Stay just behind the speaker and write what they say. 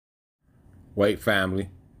Wait, family,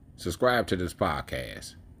 subscribe to this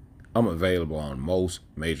podcast. I'm available on most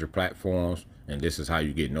major platforms, and this is how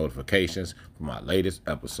you get notifications for my latest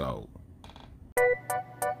episode.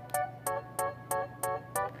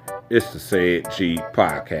 It's the Said G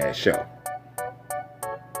podcast show.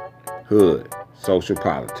 Hood, social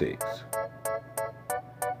politics.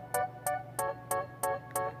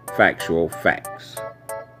 Factual facts.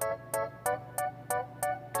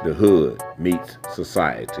 The hood meets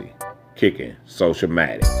society. Kicking social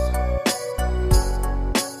matters.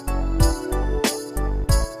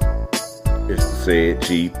 It's the Said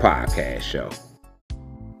G podcast show.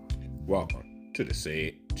 Welcome to the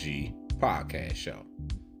Said G podcast show.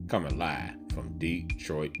 Coming live from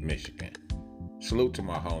Detroit, Michigan. Salute to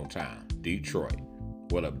my hometown, Detroit.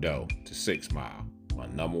 What up, though, to 6 Mile, my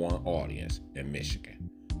 #1 audience in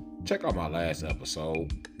Michigan. Check out my last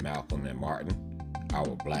episode, Malcolm and Martin,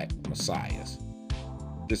 Our Black Messiahs.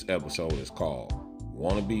 This episode is called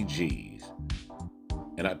Wannabe G's,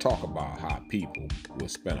 and I talk about how people will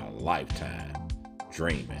spend a lifetime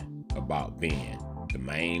dreaming about being the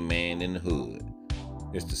main man in the hood.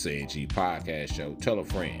 It's the Said G podcast show. Tell a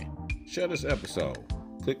friend. Share this episode.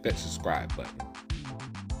 Click that subscribe button.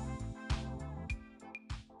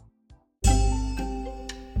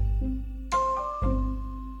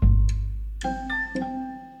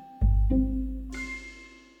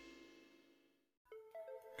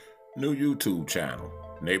 New YouTube channel,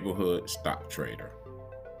 Neighborhood Stock Trader,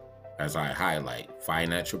 as I highlight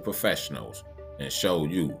financial professionals and show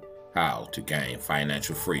you how to gain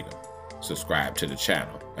financial freedom. Subscribe to the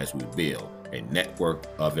channel as we build a network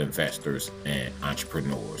of investors and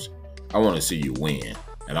entrepreneurs. I want to see you win,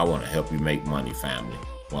 and I want to help you make money, family.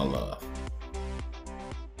 One love.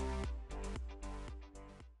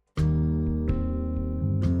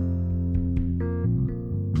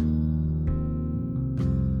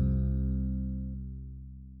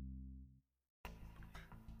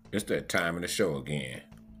 It's that time in the show again,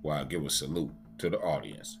 where I give a salute to the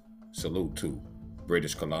audience. Salute to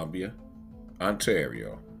British Columbia,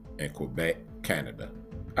 Ontario, and Quebec, Canada.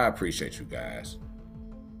 I appreciate you guys.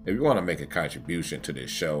 If you want to make a contribution to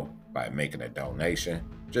this show by making a donation,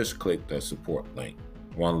 just click the support link.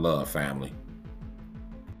 One love, family.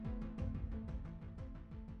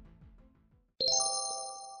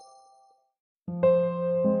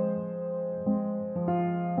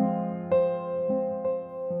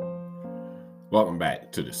 Welcome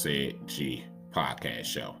back to the Said G podcast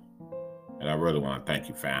show. And I really want to thank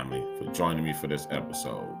you, family, for joining me for this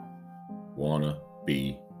episode.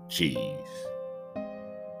 Wannabe G's.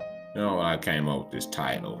 You know, when I came up with this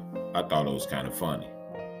title, I thought it was kind of funny.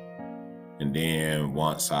 And then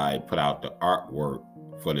once I put out the artwork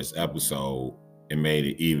for this episode, it made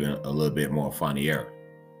it even a little bit more funnier.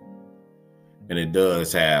 And it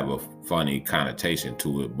does have a funny connotation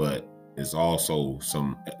to it, but there's also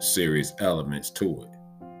some serious elements to it.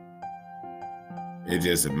 It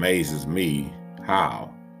just amazes me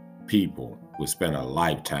how people would spend a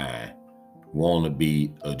lifetime want to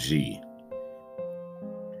be a G,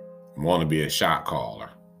 want to be a shot caller,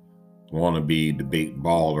 want to be the big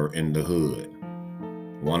baller in the hood,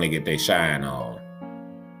 want to get their shine on,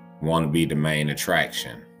 want to be the main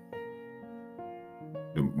attraction,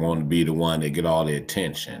 want to be the one that get all the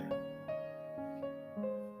attention,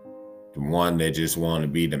 the one that just want to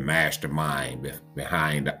be the mastermind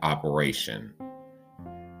behind the operation.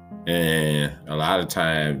 And a lot of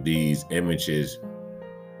times these images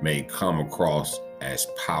may come across as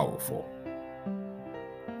powerful.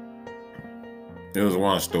 There was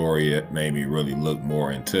one story that made me really look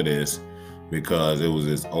more into this, because it was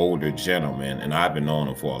this older gentleman, and I've been knowing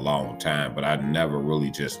him for a long time, but I never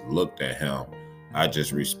really just looked at him. I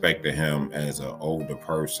just respected him as an older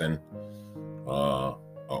person, an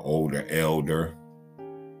older elder,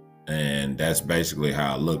 and that's basically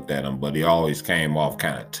how I looked at him. But he always came off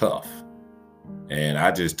kind of tough, and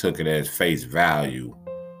I just took it as face value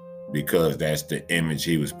because that's the image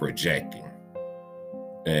he was projecting.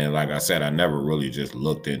 And like I said, I never really just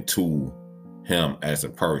looked into him as a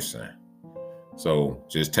person. So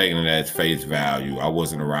just taking it as face value, I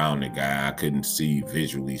wasn't around the guy. I couldn't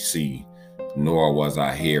visually see, nor was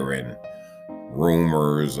I hearing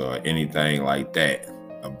rumors or anything like that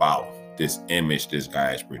about this image this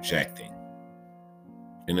guy is projecting.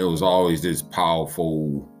 And it was always this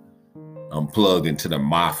powerful, plugged into the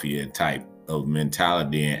mafia type of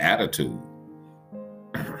mentality and attitude.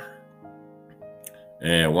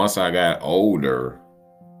 And once I got older,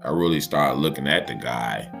 I really started looking at the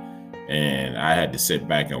guy, and I had to sit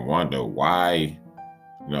back and wonder why,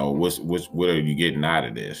 what are you getting out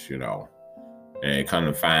of this, And come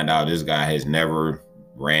to find out, this guy has never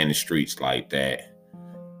ran the streets like that.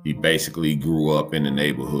 He basically grew up in the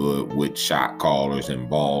neighborhood with shot callers and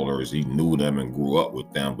ballers. He knew them and grew up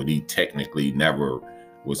with them, but he technically never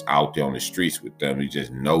was out there on the streets with them. He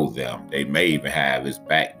just know them. They may even have his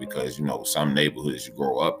back because, you know, some neighborhoods you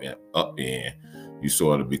grow up in, you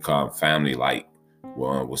sort of become family-like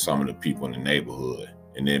with some of the people in the neighborhood.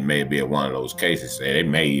 And then maybe at one of those cases, they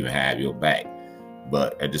may even have your back.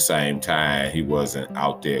 But at the same time, he wasn't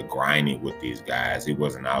out there grinding with these guys. He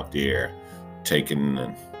wasn't out there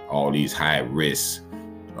taking all these high risk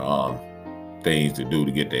things to do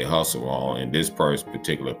to get their hustle on. And this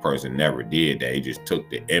particular person never did that. He just took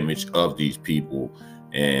the image of these people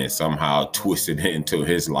and somehow twisted it into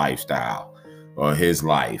his lifestyle or his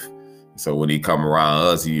life. So when he come around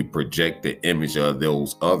us, he project the image of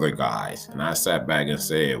those other guys. And I sat back and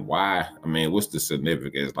said, why? I mean, what's the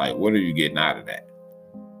significance? Like, what are you getting out of that?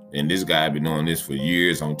 And this guy been doing this for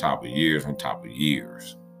years on top of years on top of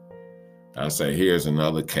years. I say, here's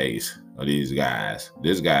another case of these guys.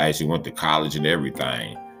 This guy actually went to college and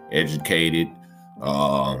everything, educated,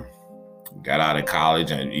 got out of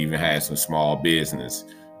college and even had some small business,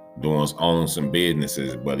 owned some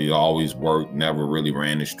businesses, but he always worked, never really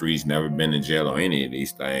ran the streets, never been in jail or any of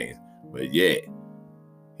these things. But yet,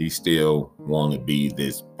 he still want to be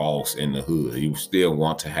this boss in the hood. He still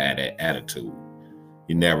want to have that attitude.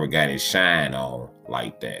 He never got his shine on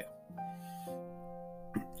like that.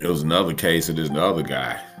 There was another case of this other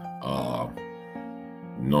guy,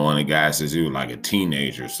 knowing the guy since he was like a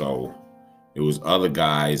teenager. So it was other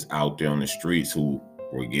guys out there on the streets who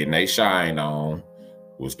were getting their shine on,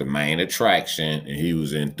 was the main attraction, and he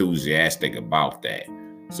was enthusiastic about that.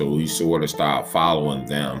 So he sort of started following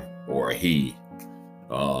them, or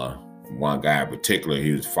one guy in particular,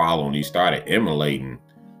 he was following, he started emulating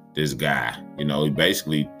this guy. You know, he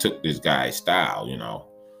basically took this guy's style, you know.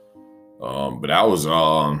 But that was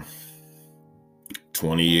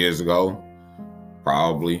 20 years ago,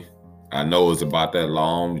 probably. I know it's about that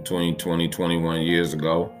long, between 20, 21 years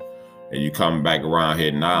ago. And you come back around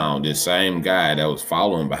here now, this same guy that was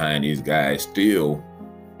following behind these guys still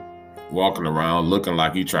walking around looking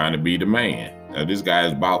like he's trying to be the man. Now, this guy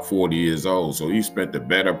is about 40 years old, so he spent the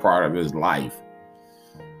better part of his life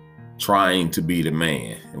trying to be the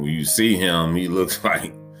man. And when you see him, he looks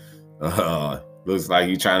like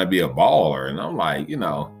he's trying to be a baller. And I'm like, you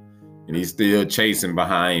know, and he's still chasing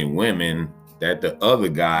behind women that the other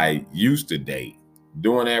guy used to date,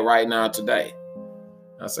 doing that right now today.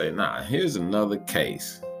 I say, nah, here's another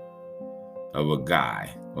case of a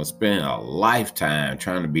guy who spent a lifetime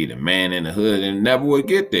trying to be the man in the hood and never would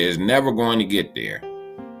get there. It's never going to get there.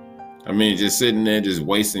 I mean, just sitting there, just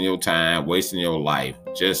wasting your time, wasting your life,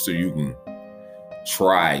 just so you can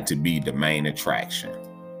try to be the main attraction.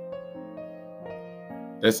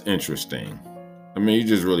 That's interesting. I mean, you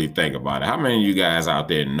just really think about it. How many of you guys out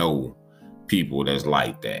there know people that's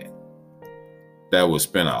like that? That would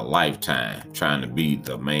spend a lifetime trying to be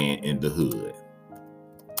the man in the hood.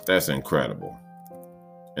 That's incredible.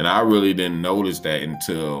 And I really didn't notice that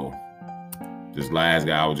until this last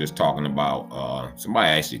guy I was just talking about. Somebody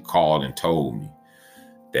actually called and told me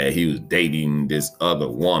that he was dating this other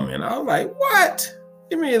woman. I was like, what?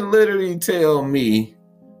 You mean literally tell me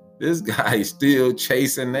this guy's still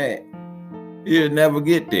chasing that? He'll never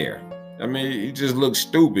get there. I mean, he just looks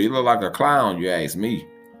stupid. He look like a clown, you ask me.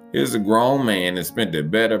 Here's a grown man that spent the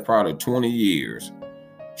better part of 20 years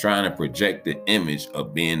trying to project the image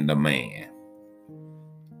of being the man.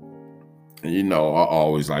 And you know, I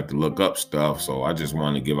always like to look up stuff, so I just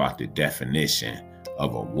want to give out the definition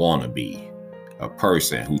of a wannabe, a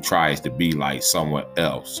person who tries to be like someone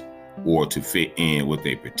else or to fit in with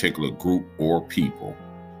a particular group or people,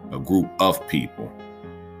 a group of people.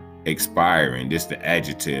 Expiring, this is the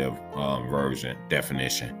adjective version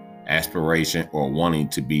definition. Aspiration or wanting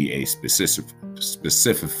to be a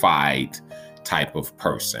specified type of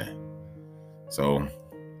person. So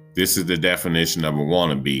this is the definition of a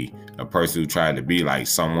wannabe, a person who tried to be like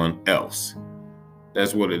someone else.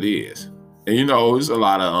 That's what it is. And you know, there's a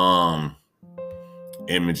lot of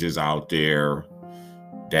images out there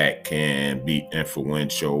that can be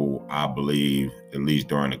influential, I believe, at least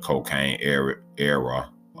during the cocaine era.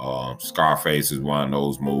 Scarface is one of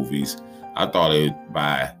those movies. I thought it,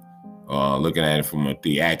 by looking at it from a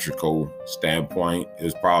theatrical standpoint, it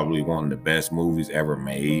was probably one of the best movies ever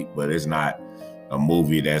made, but it's not a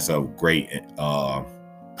movie that's of great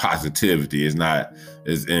positivity. It's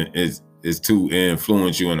to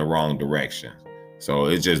influence you in the wrong direction. So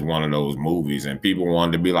it's just one of those movies, and people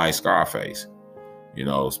wanted to be like Scarface, you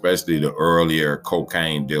know, especially the earlier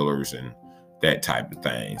cocaine dealers and that type of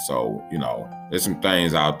thing. So, you know, there's some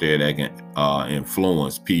things out there that can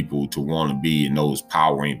influence people to want to be in those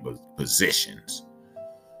powering positions.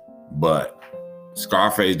 But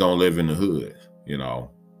Scarface don't live in the hood, you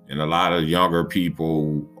know, and a lot of younger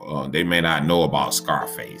people, they may not know about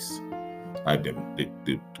Scarface. Like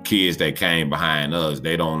the kids that came behind us,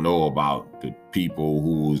 they don't know about the people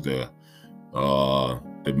who was the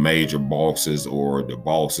major bosses or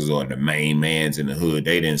the main mans in the hood.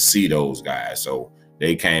 They didn't see those guys, so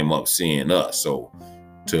they came up seeing us. So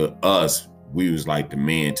to us, we was like the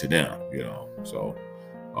men to them, you know. So,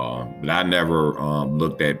 but I never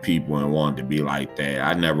looked at people and wanted to be like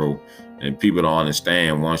that. And people don't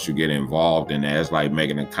understand, once you get involved in that, it's like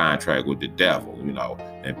making a contract with the devil, you know,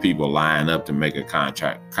 and people line up to make a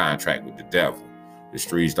contract with the devil. The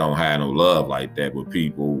streets don't have no love like that, but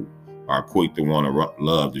people are quick to want to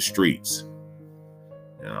love the streets.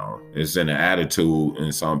 You know, it's in the attitude,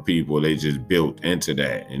 and some people, they just built into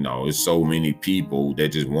that. You know, it's so many people that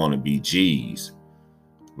just want to be G's,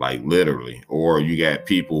 like literally. Or you got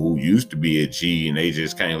people who used to be a G and they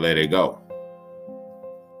just can't let it go.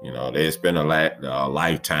 You know, they spend a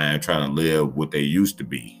lifetime trying to live what they used to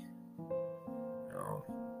be. You know,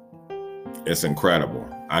 it's incredible.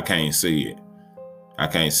 I can't see it. I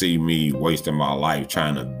can't see me wasting my life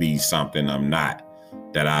trying to be something I'm not,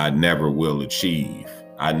 that I never will achieve.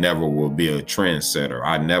 I never will be a trendsetter.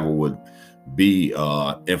 I never would be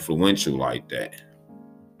influential like that.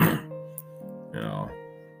 You know,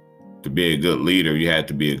 to be a good leader, you have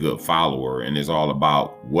to be a good follower, and it's all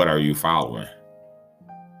about, what are you following?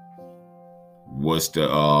 What's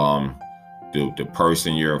the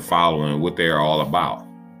person you're following, what they're all about.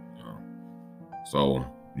 You know? So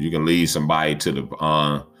you can lead somebody thirsty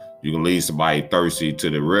to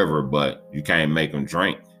the river, but you can't make them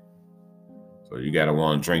drink. So you got to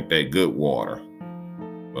want to drink that good water.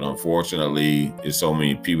 But unfortunately, there's so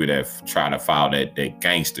many people that try to follow that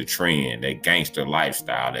gangster trend, that gangster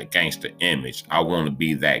lifestyle, that gangster image. I want to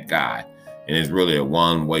be that guy. And it's really a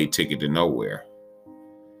one-way ticket to nowhere.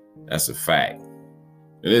 That's a fact.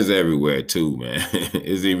 It is everywhere too, man.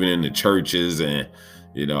 It's even in the churches. And,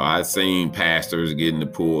 you know, I've seen pastors get in the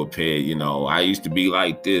pulpit, you know, I used to be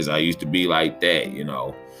like this, I used to be like that, you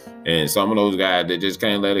know. And some of those guys, they just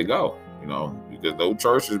can't let it go, you know, because those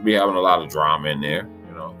churches be having a lot of drama in there,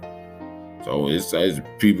 you know. So it's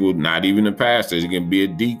people, not even the pastors, it can be a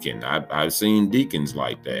deacon. I've seen deacons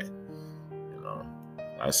like that.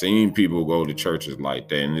 I've seen people go to churches like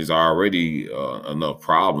that, and there's already enough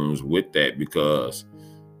problems with that, because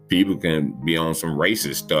people can be on some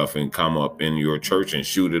racist stuff and come up in your church and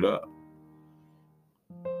shoot it up.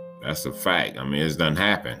 That's a fact. I mean, it's done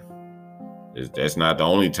happen. That's not the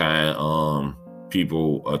only time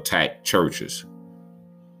people attack churches.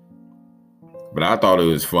 But I thought it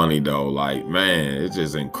was funny though. Like, man, it's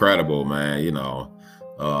just incredible, man. You know,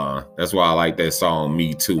 that's why I like that song,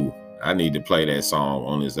 Me Too. I need to play that song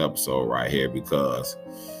on this episode right here, because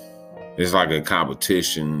it's like a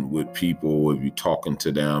competition with people. If you're talking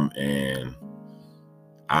to them and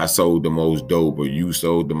I sold the most dope, or you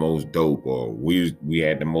sold the most dope, or we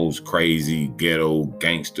had the most crazy ghetto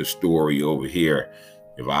gangster story over here.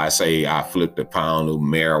 If I say I flipped a pound of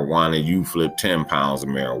marijuana, you flipped 10 pounds of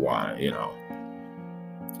marijuana, you know.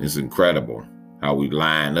 It's incredible how we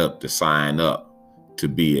line up to sign up to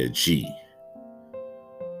be a G.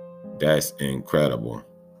 That's incredible.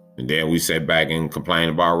 And then we sit back and complain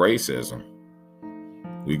about racism.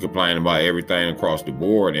 We complain about everything across the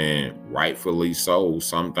board, and rightfully so.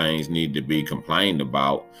 Some things need to be complained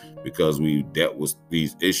about, because we dealt with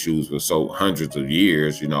these issues for so hundreds of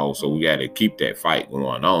years, you know, so we got to keep that fight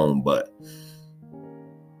going on. But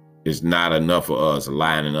it's not enough of us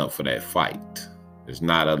lining up for that fight. There's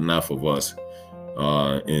not enough of us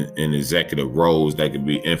in executive roles that could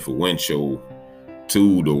be influential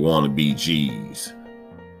to the wannabe G's.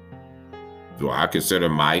 Do I consider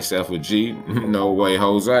myself a G? No way,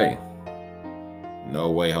 Jose.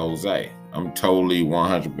 No way, Jose. I'm totally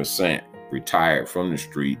 100% retired from the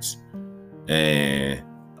streets, and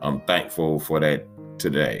I'm thankful for that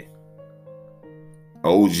today.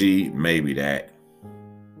 OG, maybe that,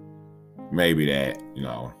 you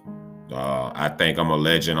know. I think I'm a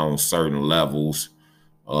legend on certain levels.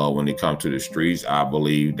 When it comes to the streets, I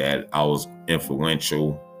believe that I was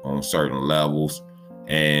influential on certain levels,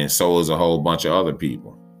 and so is a whole bunch of other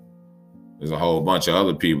people. There's a whole bunch of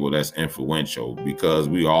other people that's influential, because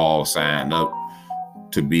we all signed up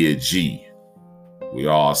to be a G. We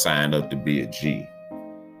all signed up to be a G.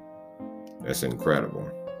 That's incredible.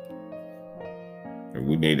 And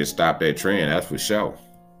we need to stop that trend, that's for sure.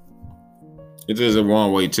 It is a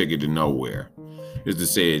one-way ticket to nowhere. It's the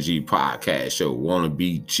Said G podcast show,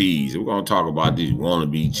 Wannabe G's. We're going to talk about these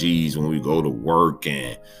wannabe G's when we go to work,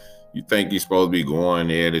 and you think you're supposed to be going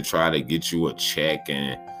there to try to get you a check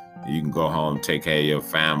and you can go home and take care of your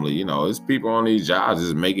family. You know, it's people on these jobs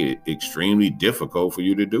that make it extremely difficult for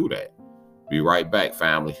you to do that. Be right back,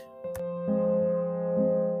 family.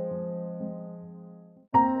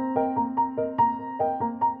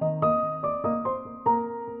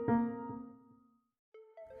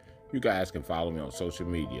 You guys can follow me on social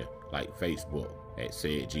media like Facebook at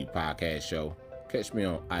Said G Podcast Show. Catch me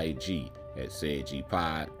on IG at Said G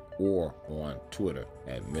Pod or on Twitter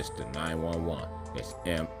at Mr. 911. That's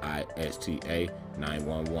MISTA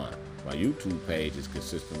 911. My YouTube page is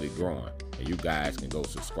consistently growing, and you guys can go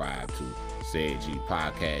subscribe to Said G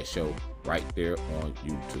Podcast Show right there on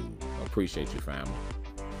YouTube. Appreciate you, family.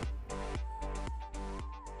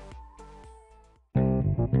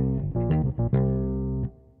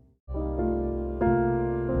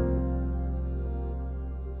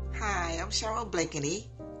 Cheryl Blakeney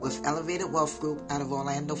with Elevated Wealth Group out of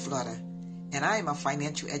Orlando, Florida, and I am a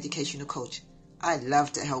financial educational coach. I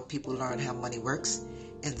love to help people learn how money works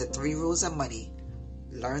and the 3 rules of money.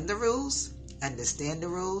 Learn the rules, understand the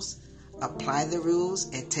rules, apply the rules,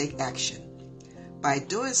 and take action. By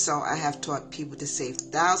doing so, I have taught people to save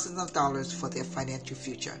thousands of dollars for their financial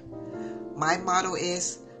future. My motto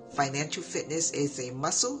is, financial fitness is a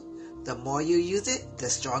muscle. The more you use it, the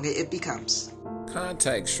stronger it becomes.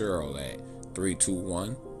 Contact Cheryl at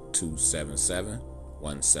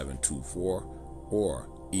 321-277-1724 or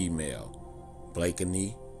email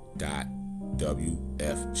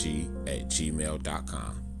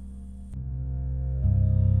blakeney.wfg@gmail.com.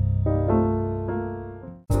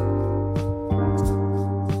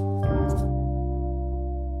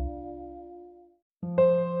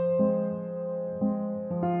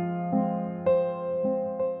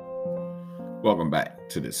 Welcome back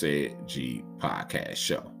to the Said G Podcast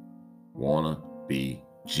Show. Wannabe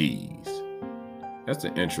G's. That's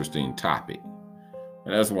an interesting topic.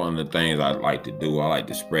 And that's one of the things I like to do. I like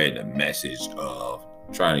to spread the message of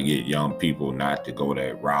trying to get young people not to go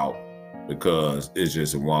that route, because it's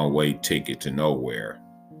just a one-way ticket to nowhere.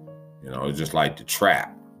 You know, it's just like the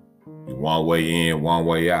trap. You one way in, one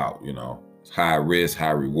way out, you know. It's high risk,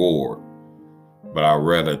 high reward. But I'd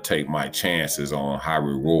rather take my chances on high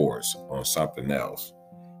rewards on something else.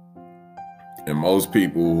 And most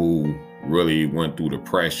people who really went through the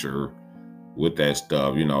pressure with that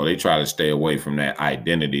stuff, you know, they try to stay away from that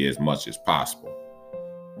identity as much as possible.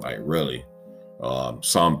 Like, really.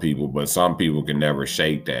 Some people can never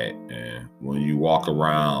shake that. And when you walk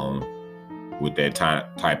around with that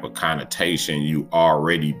type of connotation, you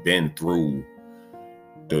already been through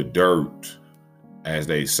the dirt, as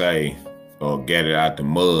they say, or get it out the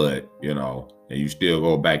mud, you know, and you still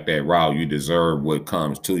go back that route. You deserve what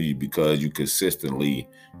comes to you because you consistently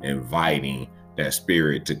inviting that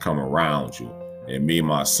spirit to come around you. And me,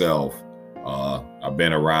 myself, I've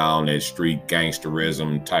been around that street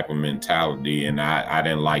gangsterism type of mentality, and I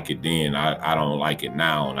didn't like it then. I don't like it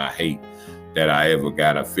now, and I hate that I ever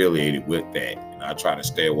got affiliated with that. And I try to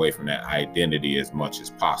stay away from that identity as much as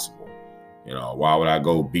possible. You know, why would I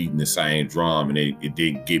go beating the same drum and it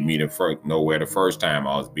didn't get me nowhere the first time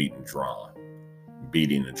I was beating the drum.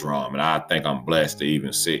 And I think I'm blessed to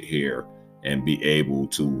even sit here and be able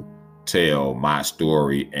to tell my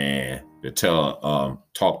story and to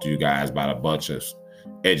talk to you guys about a bunch of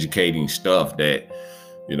educating stuff that,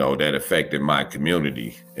 you know, that affected my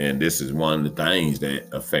community. And this is one of the things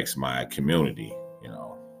that affects my community, you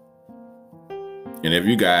know. And if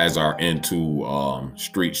you guys are into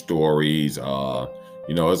street stories, you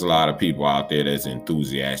know, there's a lot of people out there that's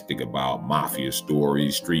enthusiastic about mafia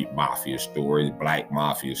stories, street mafia stories, black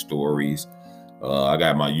mafia stories. I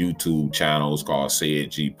got my YouTube channel. It's called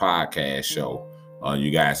Said G Podcast Show.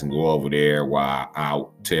 You guys can go over there while I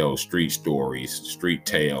tell street stories, street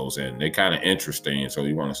tales, and they're kind of interesting. So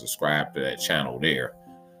you want to subscribe to that channel there.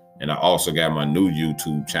 And I also got my new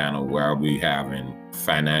YouTube channel where I'll be having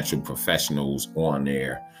financial professionals on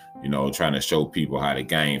there, you know, trying to show people how to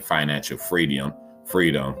gain financial freedom.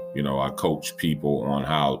 You know, I coach people on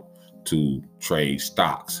how to trade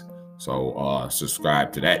stocks. So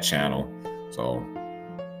subscribe to that channel. So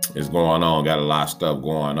it's going on. Got a lot of stuff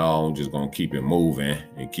going on. Just going to keep it moving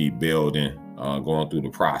and keep building, going through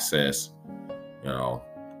the process, you know.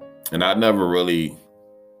 And I never really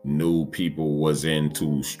knew people was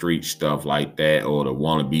into street stuff like that, or the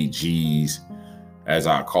wannabe G's, as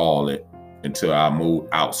I call it, until I moved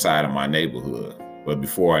outside of my neighborhood. But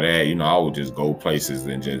before that, you know, I would just go places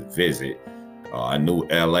and just visit. I knew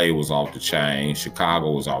LA was off the chain, Chicago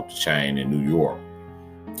was off the chain, and New York.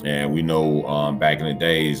 And we know back in the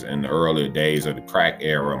days, in the earlier days of the crack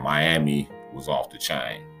era, Miami was off the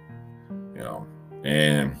chain, you know.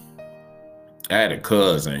 And I had a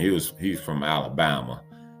cousin, he's from Alabama.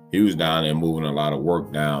 He was down there moving a lot of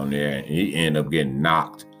work down there, and he ended up getting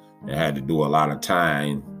knocked and had to do a lot of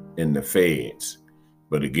time in the feds.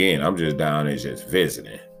 But again, I'm just down there just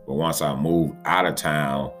visiting. But once I moved out of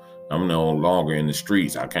town, I'm no longer in the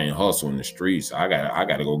streets. I can't hustle in the streets. I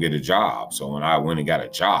got to go get a job. So when I went and got a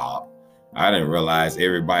job, I didn't realize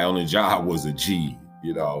everybody on the job was a G,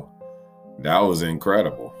 you know. That was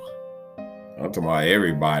incredible. I'm talking about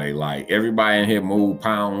everybody. Like, everybody in here moved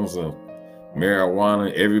pounds of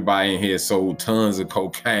marijuana. Everybody in here sold tons of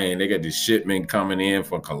cocaine. They got the shipment coming in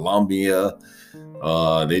from Colombia.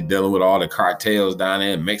 They dealing with all the cartels down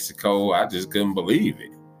there in Mexico. I just couldn't believe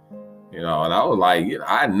it. You know, and I was like,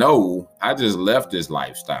 I know I just left this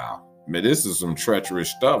lifestyle. I mean, this is some treacherous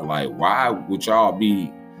stuff. Like, why would y'all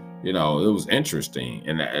be, you know, it was interesting.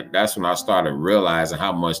 And that's when I started realizing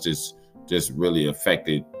how much this just really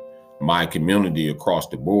affected my community across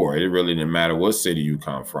the board. It really didn't matter what city you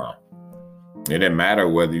come from. It didn't matter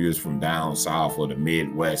whether you was from down south or the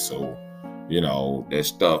Midwest or, you know, that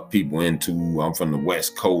stuff people into. I'm from the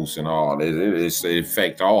West Coast and all. It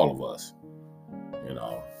affects all of us, you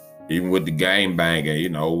know. Even with the gangbanging, you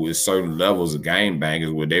know, with certain levels of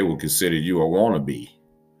gangbangers where they would consider you a wannabe.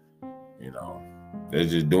 You know, they're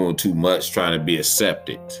just doing too much trying to be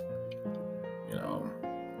accepted. You know,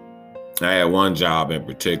 I had one job in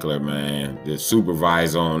particular, man. The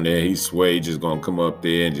supervisor on there, he swore he just gonna come up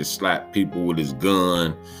there and just slap people with his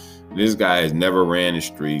gun. This guy has never ran the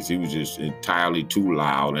streets. He was just entirely too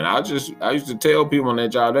loud. And I used to tell people on that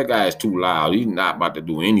job, that guy is too loud. He's not about to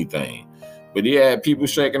do anything. But he had people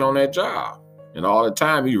shaking on that job. And all the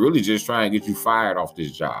time, he's really just trying to get you fired off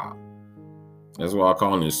this job. That's why I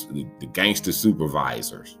call them the gangster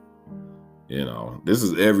supervisors. You know, this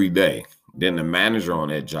is every day. Then the manager on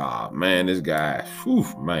that job, man, this guy, whew,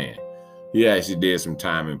 man, he actually did some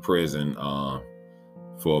time in prison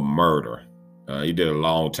for murder. He did a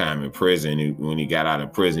long time in prison. When he got out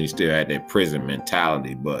of prison, he still had that prison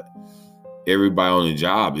mentality. But everybody on the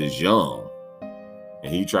job is young.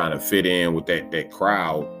 And he trying to fit in with that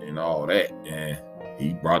crowd and all that. And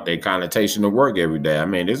he brought that connotation to work every day. I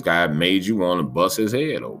mean, this guy made you want to bust his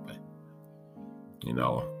head open. You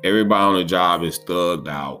know, everybody on the job is thugged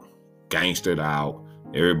out, gangstered out.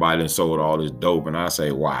 Everybody done sold all this dope. And I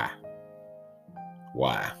say, why?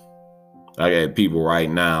 Why? I got people right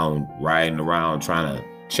now riding around trying to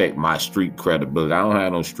check my street credibility. I don't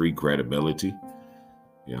have no street credibility.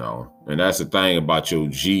 You know, and that's the thing about your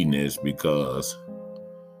G-ness, because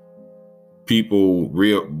people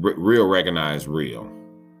real recognize real,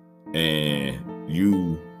 and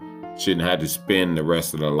you shouldn't have to spend the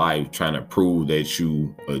rest of their life trying to prove that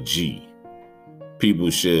you a G. People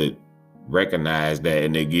should recognize that,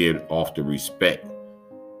 and they give off the respect.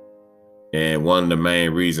 And one of the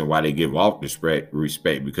main reasons why they give off the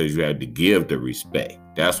respect, because you have to give the respect.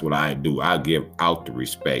 That's what I do. I give out the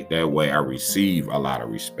respect. That way I receive a lot of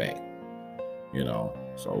respect. You know,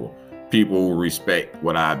 so people respect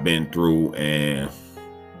what I've been through, and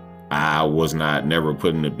I was never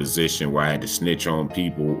put in a position where I had to snitch on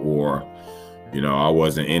people, or, you know, I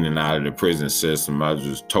wasn't in and out of the prison system. I was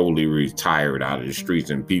just totally retired out of the streets,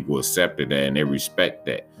 and people accepted that and they respect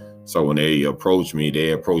that. So when they approach me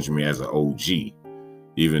as an OG,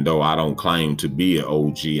 even though I don't claim to be an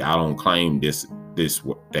OG. I don't claim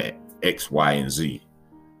that X, Y, and Z,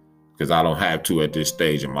 because I don't have to at this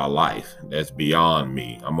stage in my life. That's beyond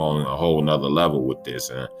me. I'm on a whole nother level with this,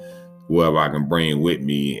 and whoever I can bring with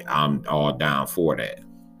me, I'm all down for that.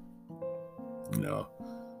 You know,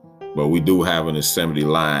 but we do have an assembly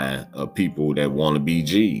line of people that want to be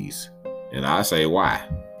G's, and I say, why?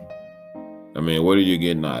 I mean, what are you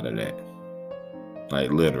getting out of that?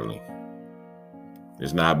 Like, literally.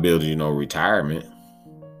 It's not building you no retirement.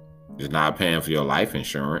 It's not paying for your life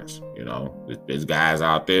insurance. You know, there's guys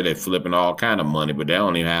out there that flipping all kind of money, but they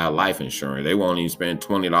don't even have life insurance. They won't even spend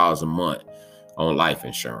 $20 a month on life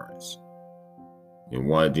insurance. And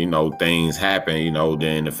once, you know, things happen, you know,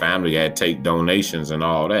 then the family got to take donations and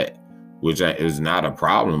all that, which is not a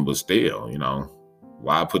problem, but still, you know,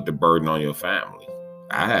 why put the burden on your family?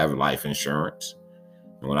 I have life insurance.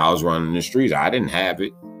 And when I was running the streets, I didn't have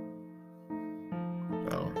it.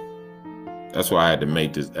 So that's why I had to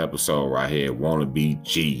make this episode right here, Wannabe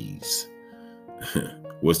G's.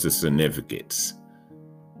 What's the significance?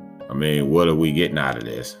 I mean, what are we getting out of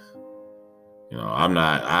this? You know,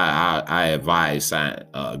 I advise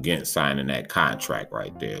against signing that contract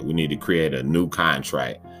right there. We need to create a new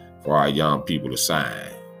contract for our young people to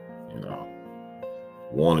sign, you know.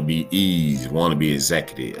 Wannabe E's, wannabe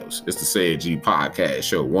executives. It's the Say It G podcast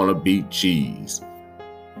show, Wannabe G's.